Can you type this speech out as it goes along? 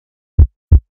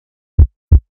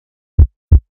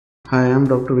Hi, I am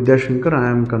Dr. Vidyashankar. I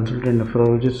am consultant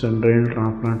nephrologist and renal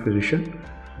transplant physician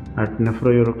at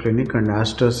Nephro Clinic and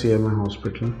Aster CMI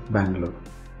Hospital, Bangalore.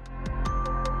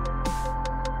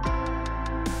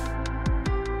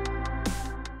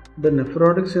 The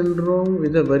nephrotic syndrome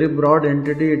is a very broad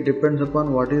entity. It depends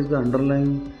upon what is the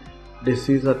underlying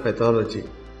disease or pathology,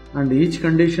 and each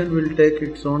condition will take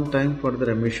its own time for the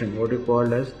remission. What you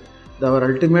call as our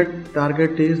ultimate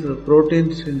target is the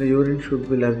proteins in the urine should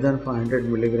be less than 500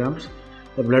 milligrams.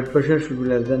 The blood pressure should be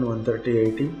less than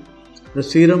 130/80. The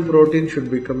serum protein should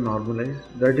become normalized.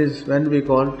 That is when we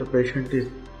call the patient is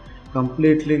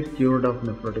completely cured of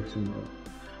nephrotic syndrome.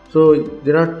 So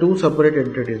there are two separate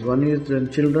entities. One is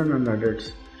in children and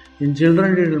adults. In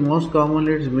children, it is most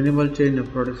commonly it's minimal change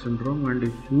nephrotic syndrome,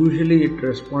 and usually it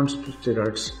responds to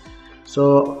steroids.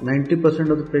 So 90%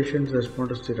 of the patients respond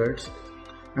to steroids,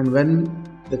 and when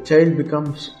the child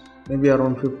becomes maybe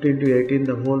around 15 to 18,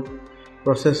 the whole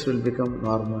process will become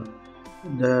normal.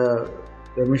 The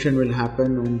remission will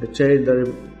happen, and the child,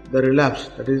 the relapse,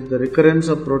 that is the recurrence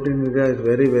of proteinuria, is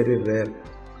very, very rare.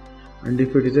 And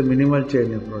if it is a minimal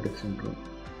change nephrotic syndrome,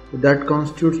 that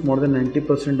constitutes more than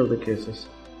 90% of the cases.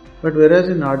 But whereas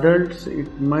in adults, it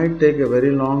might take a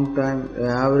very long time.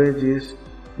 The average is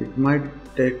it might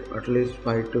take at least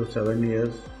 5 to 7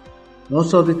 years.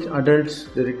 Most of the adults,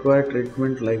 they require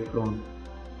treatment lifelong,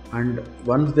 and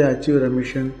once they achieve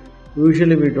remission,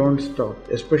 usually we don't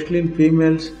stop. Especially in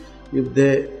females, if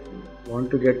they want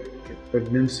to get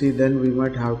pregnancy, then we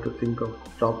might have to think of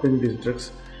stopping these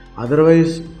drugs.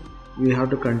 Otherwise, we have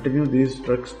to continue these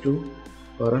drugs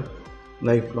for a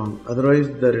lifelong. Otherwise,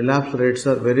 the relapse rates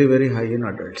are very, very high in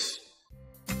adults.